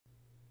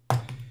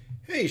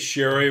Hey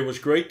Sherry, it was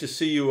great to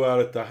see you out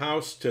at the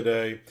house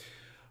today.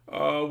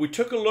 We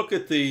took a look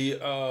at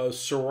the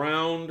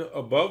surround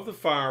above the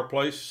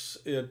fireplace.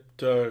 It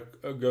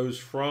goes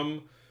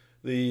from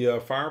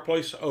the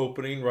fireplace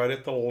opening right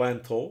at the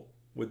lintel,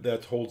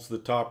 that holds the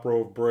top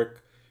row of brick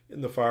in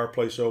the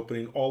fireplace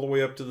opening, all the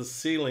way up to the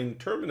ceiling,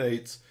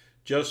 terminates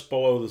just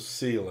below the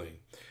ceiling.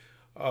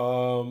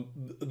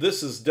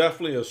 This is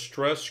definitely a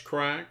stress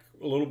crack,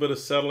 a little bit of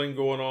settling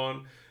going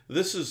on.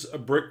 This is a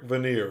brick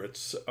veneer.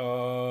 It's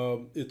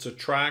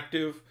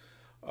attractive,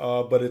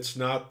 but it's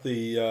not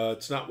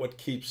what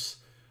keeps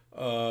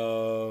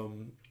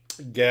um,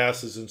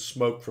 gases and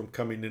smoke from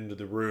coming into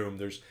the room.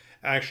 There's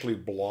actually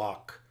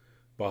block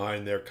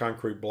behind there,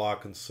 concrete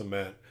block and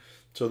cement.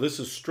 So this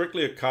is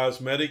strictly a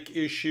cosmetic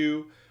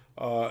issue.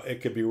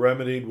 It could be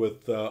remedied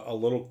with a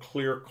little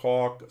clear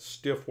caulk,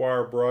 stiff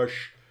wire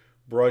brush,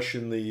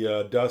 brushing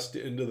the dust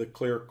into the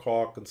clear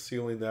caulk and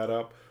sealing that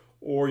up,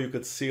 or you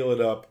could seal it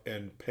up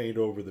and paint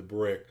over the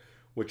brick,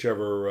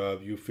 whichever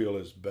you feel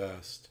is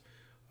best.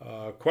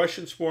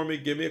 Questions for me,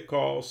 give me a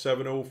call,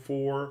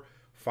 704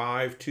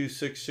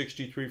 526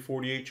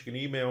 6348. You can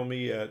email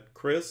me at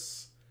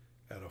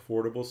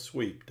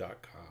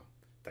chris@affordablesweep.com.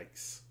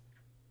 Thanks.